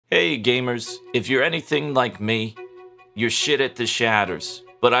Hey gamers, if you're anything like me, you're shit at the Shatters.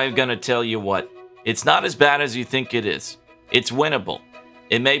 But I'm gonna tell you what, it's not as bad as you think it is. It's winnable.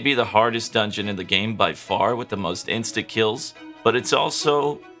 It may be the hardest dungeon in the game by far with the most insta-kills, but it's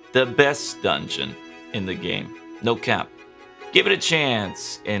also the best dungeon in the game. No cap. Give it a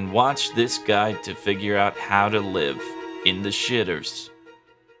chance and watch this guide to figure out how to live in the shitters.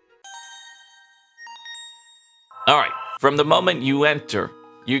 Alright, from the moment you enter,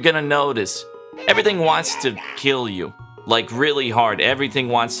 you're gonna notice everything wants to kill you. Like really hard. Everything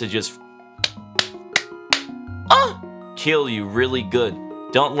wants to just kill you really good.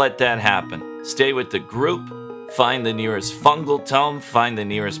 Don't let that happen. Stay with the group. Find the nearest fungal tome. Find the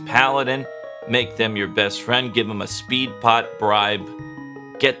nearest paladin. Make them your best friend. Give them a speed pot bribe.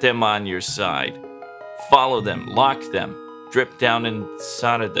 Get them on your side. Follow them. Lock them. Drip down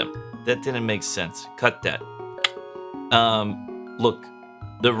inside of them. That didn't make sense. Cut that. Look.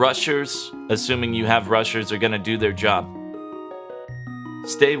 The rushers, assuming you have rushers, are going to do their job.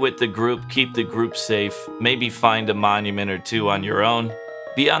 Stay with the group, keep the group safe, maybe find a monument or two on your own.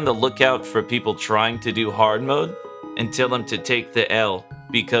 Be on the lookout for people trying to do hard mode and tell them to take the L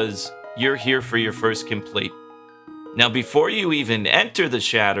because you're here for your first complete. Now, before you even enter the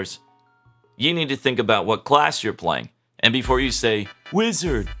Shatters, you need to think about what class you're playing. And before you say,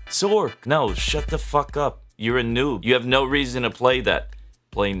 Wizard, Sork, no, shut the fuck up. You're a noob. You have no reason to play that.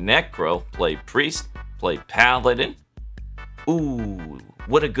 Play Necro, play Priest, play Paladin. Ooh,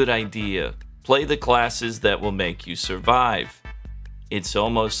 what a good idea. Play the classes that will make you survive. It's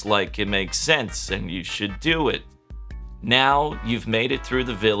almost like it makes sense and you should do it. Now you've made it through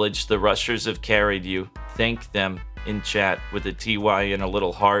the village, the rushers have carried you. Thank them in chat with a TY and a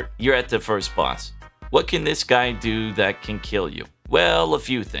little heart. You're at the first boss. What can this guy do that can kill you? Well, a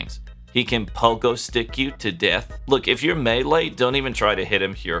few things. He can pogo stick you to death. Look, if you're melee, don't even try to hit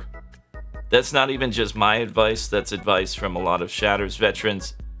him here. That's not even just my advice, that's advice from a lot of Shatters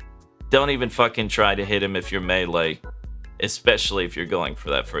veterans. Don't even fucking try to hit him if you're melee, especially if you're going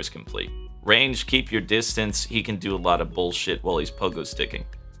for that first complete. Range, keep your distance. He can do a lot of bullshit while he's pogo sticking.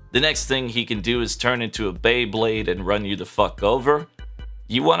 The next thing he can do is turn into a Beyblade and run you the fuck over.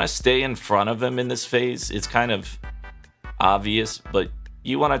 You want to stay in front of him in this phase. It's kind of obvious, but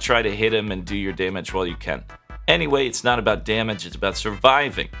you want to try to hit him and do your damage while you can. Anyway, it's not about damage, it's about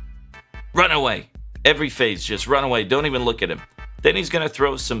surviving. Run away. Every phase, just run away. Don't even look at him. Then he's going to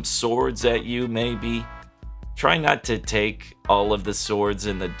throw some swords at you, maybe. Try not to take all of the swords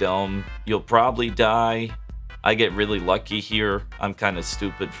in the dome. You'll probably die. I get really lucky here. I'm kind of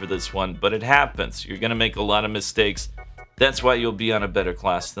stupid for this one, but it happens. You're going to make a lot of mistakes. That's why you'll be on a better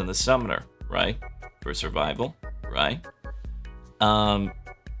class than the summoner, right? For survival, right?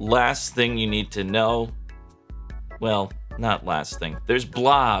 Last thing you need to know, well, not last thing. There's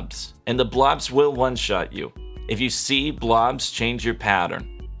blobs, and the blobs will one-shot you. If you see blobs, change your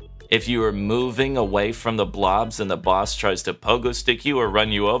pattern. If you are moving away from the blobs and the boss tries to pogo stick you or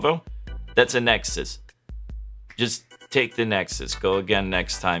run you over, that's a nexus. Just take the nexus. Go again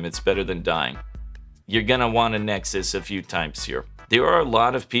next time. It's better than dying. You're gonna want a nexus a few times here. There are a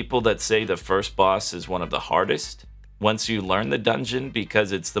lot of people that say the first boss is one of the hardest once you learn the dungeon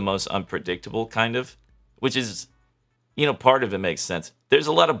because it's the most unpredictable kind of, which is, you know, part of it makes sense. There's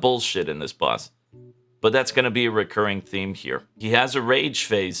a lot of bullshit in this boss, but that's going to be a recurring theme here. He has a rage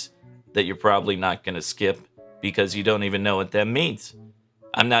phase that you're probably not going to skip because you don't even know what that means.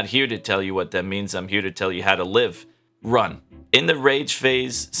 I'm not here to tell you what that means. I'm here to tell you how to live. Run. In the rage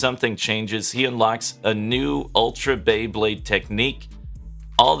phase, something changes. He unlocks a new Ultra Beyblade technique.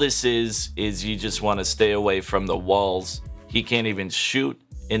 All this is you just want to stay away from the walls. He can't even shoot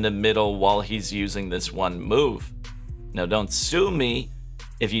in the middle while he's using this one move. Now, don't sue me.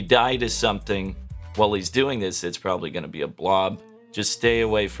 If you die to something while he's doing this, it's probably going to be a blob. Just stay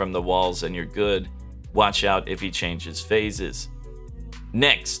away from the walls and you're good. Watch out if he changes phases.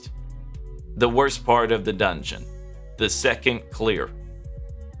 Next, the worst part of the dungeon, the second clear.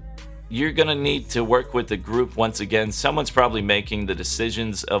 You're going to need to work with the group once again. Someone's probably making the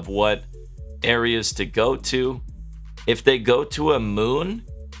decisions of what areas to go to. If they go to a moon,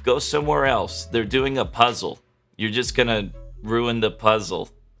 go somewhere else. They're doing a puzzle. You're just going to ruin the puzzle.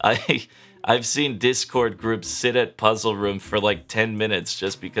 I've seen Discord groups sit at puzzle room for like 10 minutes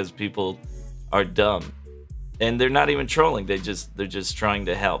just because people are dumb. And they're not even trolling. They're just trying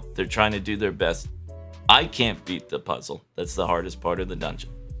to help. They're trying to do their best. I can't beat the puzzle. That's the hardest part of the dungeon.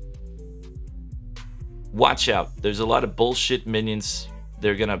 Watch out. There's a lot of bullshit minions.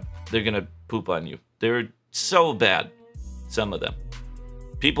 They're gonna poop on you. They're so bad. Some of them.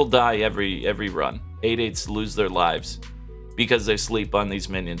 People die every run. 8/8s lose their lives because they sleep on these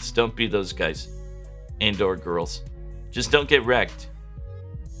minions. Don't be those guys. And/or girls. Just don't get wrecked.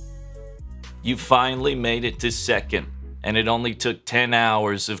 You finally made it to second, and it only took 10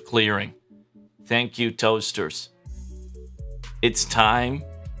 hours of clearing. Thank you, Toasters. It's time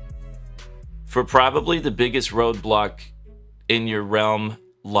for probably the biggest roadblock in your realm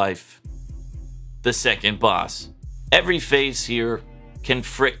life. The second boss. Every phase here can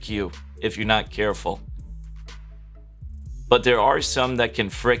frick you if you're not careful. But there are some that can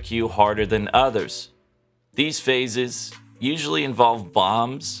frick you harder than others. These phases usually involve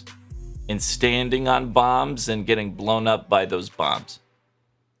bombs and standing on bombs and getting blown up by those bombs.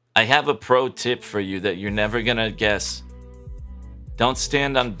 I have a pro tip for you that you're never gonna guess. Don't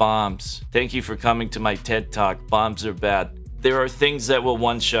stand on bombs. Thank you for coming to my TED Talk. Bombs are bad. There are things that will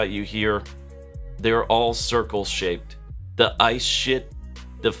one-shot you here. They're all circle-shaped. The ice shit,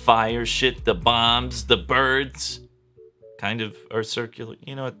 the fire shit, the bombs, the birds kind of are circular.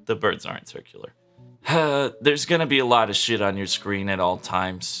 You know what? The birds aren't circular. There's gonna be a lot of shit on your screen at all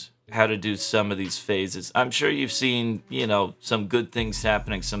times. How to do some of these phases. I'm sure you've seen, you know, some good things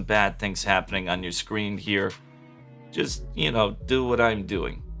happening, some bad things happening on your screen here. Just, you know, do what I'm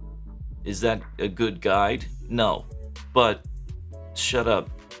doing. Is that a good guide? No. But shut up.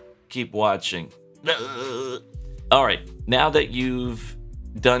 Keep watching. Alright, now that you've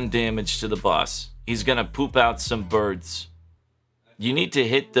done damage to the boss, he's gonna poop out some birds. You need to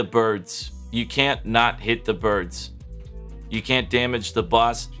hit the birds. You can't not hit the birds. You can't damage the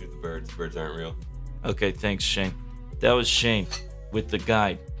boss. Shoot the birds. Birds aren't real. Okay, thanks, Shane. That was Shane with the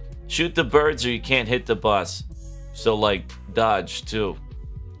guide. Shoot the birds or you can't hit the boss. So, like, dodge, too.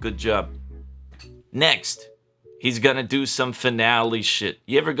 Good job. Next, he's gonna do some finale shit.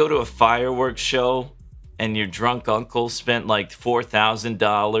 You ever go to a fireworks show and your drunk uncle spent like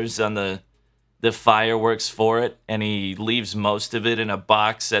 $4,000 on the fireworks for it and he leaves most of it in a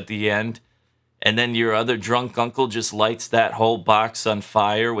box at the end? And then your other drunk uncle just lights that whole box on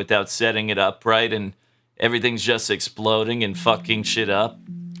fire without setting it up right and everything's just exploding and fucking shit up?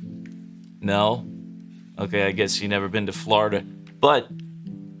 No? Okay, I guess you've never been to Florida. But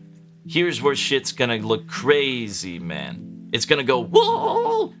here's where shit's gonna look crazy, man. It's gonna go,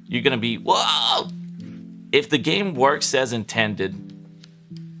 whoa! You're gonna be, whoa! If the game works as intended,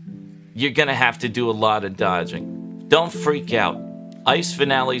 you're gonna have to do a lot of dodging. Don't freak out. Ice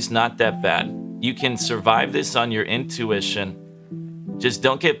Finale's not that bad. You can survive this on your intuition. Just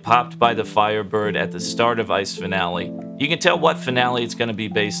don't get popped by the Firebird at the start of Ice Finale. You can tell what finale it's gonna be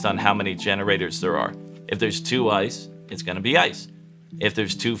based on how many generators there are. If there's 2 ice, it's gonna be ice. If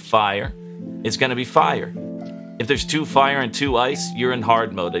there's 2 fire, it's gonna be fire. If there's 2 fire and 2 ice, you're in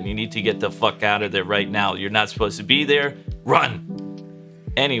hard mode and you need to get the fuck out of there right now. You're not supposed to be there. Run!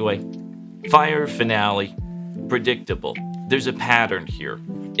 Anyway, fire finale, predictable. There's a pattern here.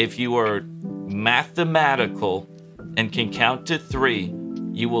 If you are mathematical and can count to 3,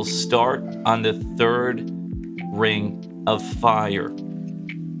 you will start on the 3rd ring of fire.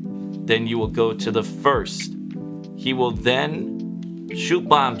 Then you will go to the 1st. He will then shoot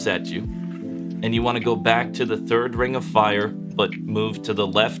bombs at you. And you want to go back to the 3rd ring of fire, but move to the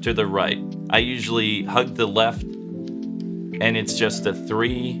left or the right. I usually hug the left, and it's just a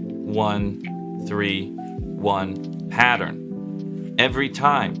 3-1-3-1 pattern. Every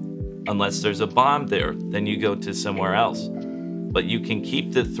time, unless there's a bomb there, then you go to somewhere else. But you can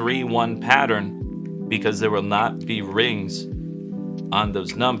keep the 3-1 pattern because there will not be rings on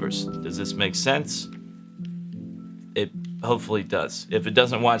those numbers. Does this make sense? It hopefully does. If it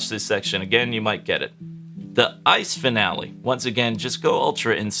doesn't, watch this section again, you might get it. The ice finale. Once again, just go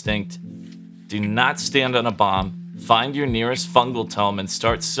Ultra Instinct. Do not stand on a bomb. Find your nearest fungal tome and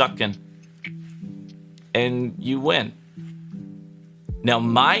start sucking. And you win. Now,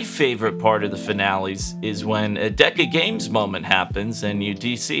 my favorite part of the finales is when a Deck of Games moment happens and you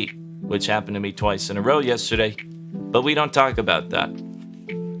DC, which happened to me twice in a row yesterday, but we don't talk about that.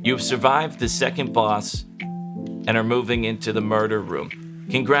 You've survived the second boss and are moving into the murder room.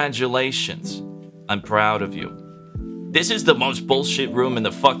 Congratulations. I'm proud of you. This is the most bullshit room in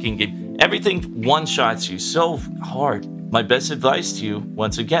the fucking game. Everything one-shots you so hard. My best advice to you,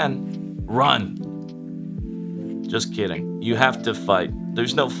 once again, run. Just kidding. You have to fight.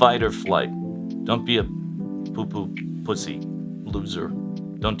 There's no fight or flight. Don't be a poo-poo pussy loser.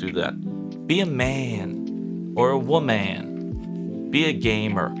 Don't do that. Be a man or a woman. Be a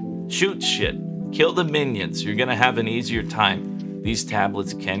gamer. Shoot shit. Kill the minions. You're gonna have an easier time. These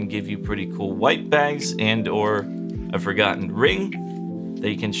tablets can give you pretty cool white bags and or a forgotten ring that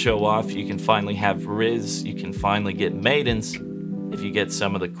you can show off. You can finally have Riz. You can finally get maidens if you get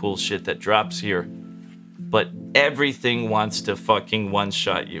some of the cool shit that drops here. but everything wants to fucking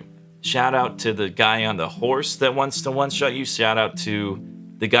one-shot you. Shout out to the guy on the horse that wants to one-shot you. Shout out to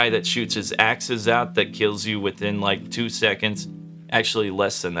the guy that shoots his axes out that kills you within like 2 seconds. Actually,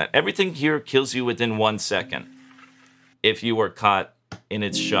 less than that. Everything here kills you within 1 second if you are caught in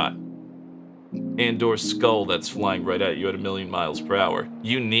its shot. And/or skull that's flying right at you at 1,000,000 miles per hour.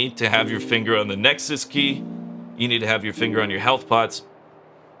 You need to have your finger on the Nexus key. You need to have your finger on your health pots.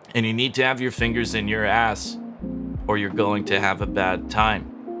 And you need to have your fingers in your ass, or you're going to have a bad time.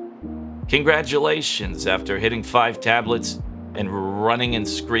 Congratulations, after hitting 5 tablets and running and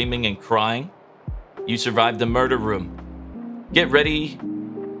screaming and crying, you survived the murder room. Get ready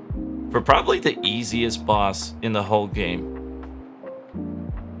for probably the easiest boss in the whole game.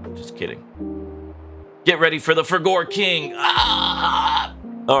 Just kidding. Get ready for the Fergor King. Ah!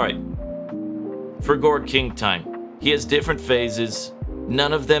 Alright. Fergor King time. He has different phases.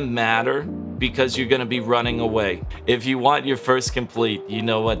 None of them matter because you're going to be running away. If you want your first complete, you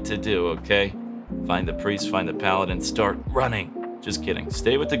know what to do, okay? Find the priest, find the paladin, start running. Just kidding.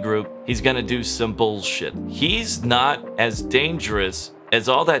 Stay with the group. He's going to do some bullshit. He's not as dangerous as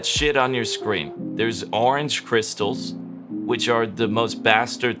all that shit on your screen. There's orange crystals, which are the most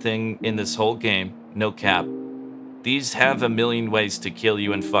bastard thing in this whole game. No cap. These have 1,000,000 ways to kill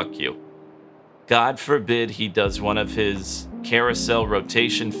you and fuck you. God forbid he does one of his carousel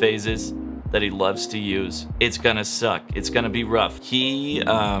rotation phases that he loves to use. It's gonna suck. It's gonna be rough. He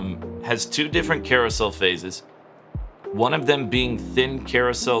has 2 different carousel phases. One of them being thin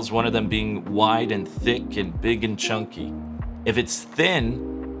carousels, one of them being wide and thick and big and chunky. If it's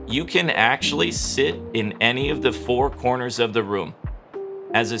thin, you can actually sit in any of the 4 corners of the room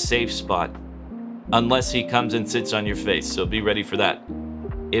as a safe spot, unless he comes and sits on your face, so be ready for that.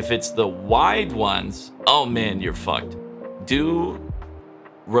 If it's the wide ones, oh man, you're fucked. Do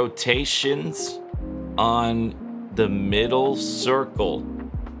rotations on the middle circle.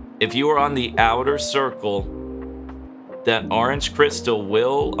 If you are on the outer circle, that orange crystal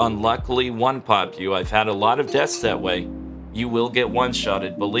will unluckily one-pop you. I've had a lot of deaths that way. You will get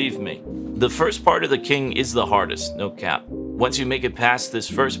one-shotted, believe me. The first part of the king is the hardest, no cap. Once you make it past this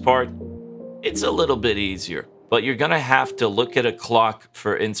first part, it's a little bit easier. But you're gonna have to look at a clock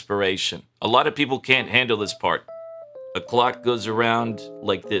for inspiration. A lot of people can't handle this part. A clock goes around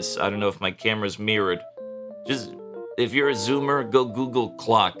like this. I don't know if my camera's mirrored. Just, if you're a zoomer, go Google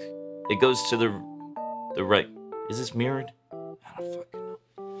clock. It goes to the right. Is this mirrored? I don't fucking know.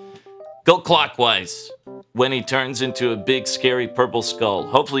 Go clockwise when he turns into a big scary purple skull.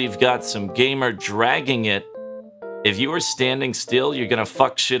 Hopefully you've got some gamer dragging it. If you are standing still, you're gonna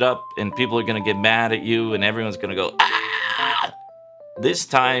fuck shit up and people are gonna get mad at you and everyone's gonna go, ah! This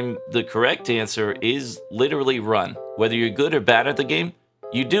time, the correct answer is literally run. Whether you're good or bad at the game,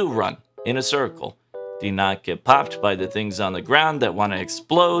 you do run in a circle. Do not get popped by the things on the ground that want to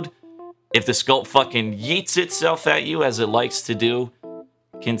explode. If the skull fucking yeets itself at you, as it likes to do,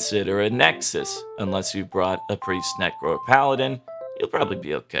 consider a nexus. Unless you brought a priest, necro, or paladin, you'll probably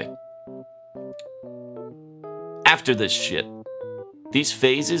be okay. After this shit, these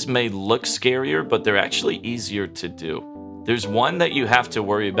phases may look scarier, but they're actually easier to do. There's one that you have to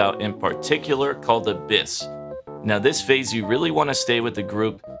worry about in particular called Abyss. Now this phase you really want to stay with the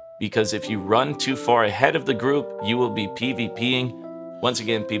group because if you run too far ahead of the group, you will be PvPing. Once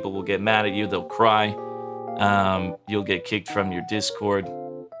again, people will get mad at you, they'll cry. You'll get kicked from your Discord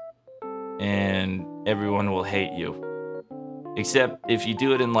and everyone will hate you. Except if you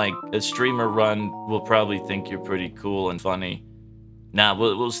do it in like a streamer run, we'll probably think you're pretty cool and funny. Nah,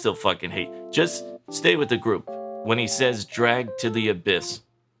 we'll still fucking hate. Just stay with the group. When he says drag to the abyss,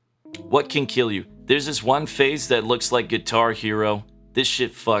 what can kill you? There's this one phase that looks like Guitar Hero. This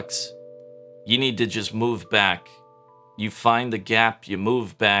shit fucks. You need to just move back. You find the gap, you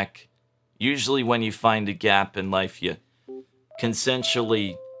move back. Usually when you find a gap in life, you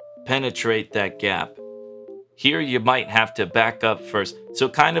consensually penetrate that gap. Here you might have to back up first. So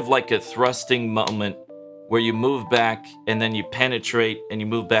kind of like a thrusting moment where you move back and then you penetrate and you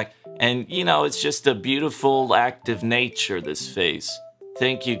move back. And, you know, it's just a beautiful act of nature, this phase.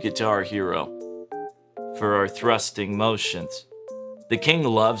 Thank you, Guitar Hero, for our thrusting motions. The king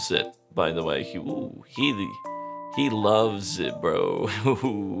loves it, by the way. He loves it, bro.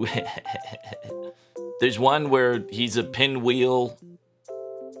 There's one where he's a pinwheel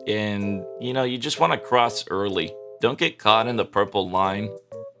and, you know, you just want to cross early. Don't get caught in the purple line.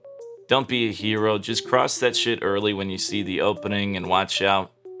 Don't be a hero. Just cross that shit early when you see the opening and watch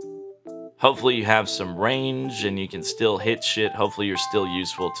out. Hopefully you have some range and you can still hit shit. Hopefully you're still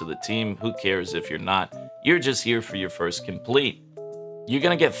useful to the team. Who cares if you're not? You're just here for your first complete. You're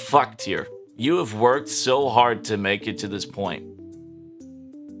gonna get fucked here. You have worked so hard to make it to this point,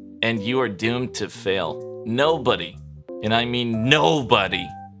 and you are doomed to fail. Nobody, and I mean nobody,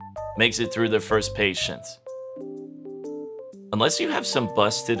 makes it through their first patience. Unless you have some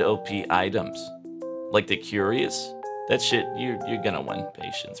busted OP items, like the Curious. That shit, you're gonna win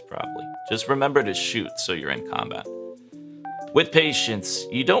patience, probably. Just remember to shoot so you're in combat. With patience,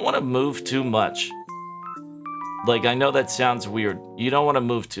 you don't want to move too much. Like, I know that sounds weird. You don't want to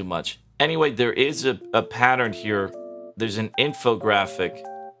move too much. Anyway, there is a pattern here. There's an infographic,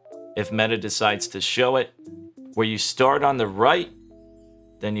 if meta decides to show it, where you start on the right,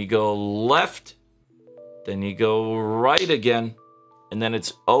 then you go left, then you go right again, and then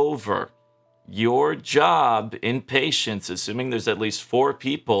it's over. Your job in patience, assuming there's at least 4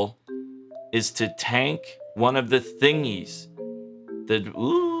 people, is to tank one of the thingies.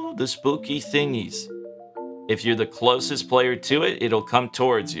 The spooky thingies. If you're the closest player to it, it'll come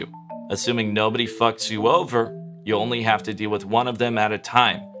towards you. Assuming nobody fucks you over, you only have to deal with one of them at a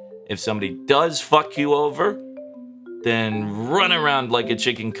time. If somebody does fuck you over, then run around like a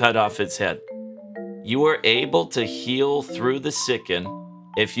chicken cut off its head. You are able to heal through the sicken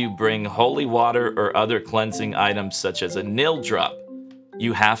if you bring holy water or other cleansing items such as a nil drop.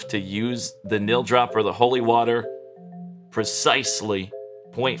 You have to use the nil drop or the holy water precisely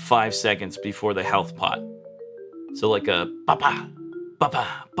 0.5 seconds before the health pot. So like a ba-ba,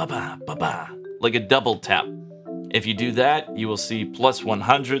 ba-ba, ba-ba, ba-ba, like a double tap. If you do that, you will see plus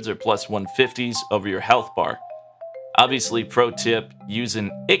 100s or plus 150s over your health bar. Obviously, pro tip, use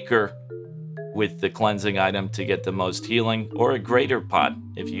an Ichor with the cleansing item to get the most healing, or a greater pot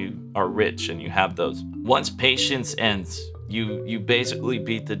if you are rich and you have those. Once patience ends, you basically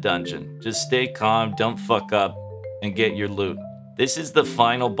beat the dungeon. Just stay calm, don't fuck up, and get your loot. This is the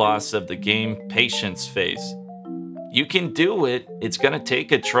final boss of the game, patience phase. You can do it. It's gonna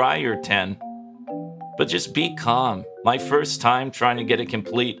take a try or 10, but just be calm. My first time trying to get it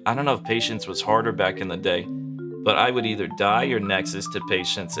complete, I don't know if patience was harder back in the day, but I would either die or Nexus to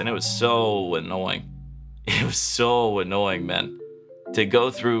patience, and it was so annoying. It was so annoying, man. To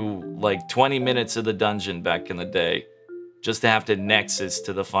go through like 20 minutes of the dungeon back in the day, just to have to Nexus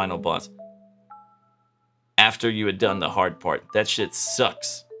to the final boss. After you had done the hard part. That shit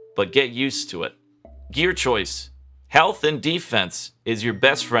sucks, but get used to it. Gear choice. Health and defense is your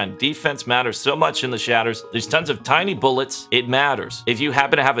best friend. Defense matters so much in the Shatters. There's tons of tiny bullets. It matters. If you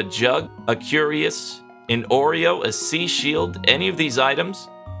happen to have a Jug, a Curious, an Oreo, a Sea Shield, any of these items,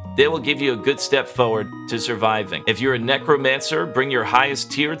 they will give you a good step forward to surviving. If you're a Necromancer, bring your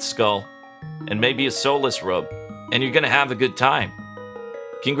highest tiered skull and maybe a Soulless robe, and you're gonna have a good time.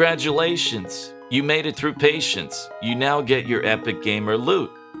 Congratulations, you made it through patience. You now get your Epic Gamer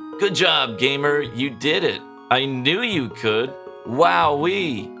loot. Good job, gamer, you did it. I knew you could.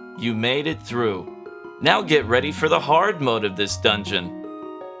 Wowee, you made it through. Now get ready for the hard mode of this dungeon.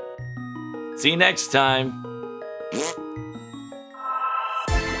 See you next time.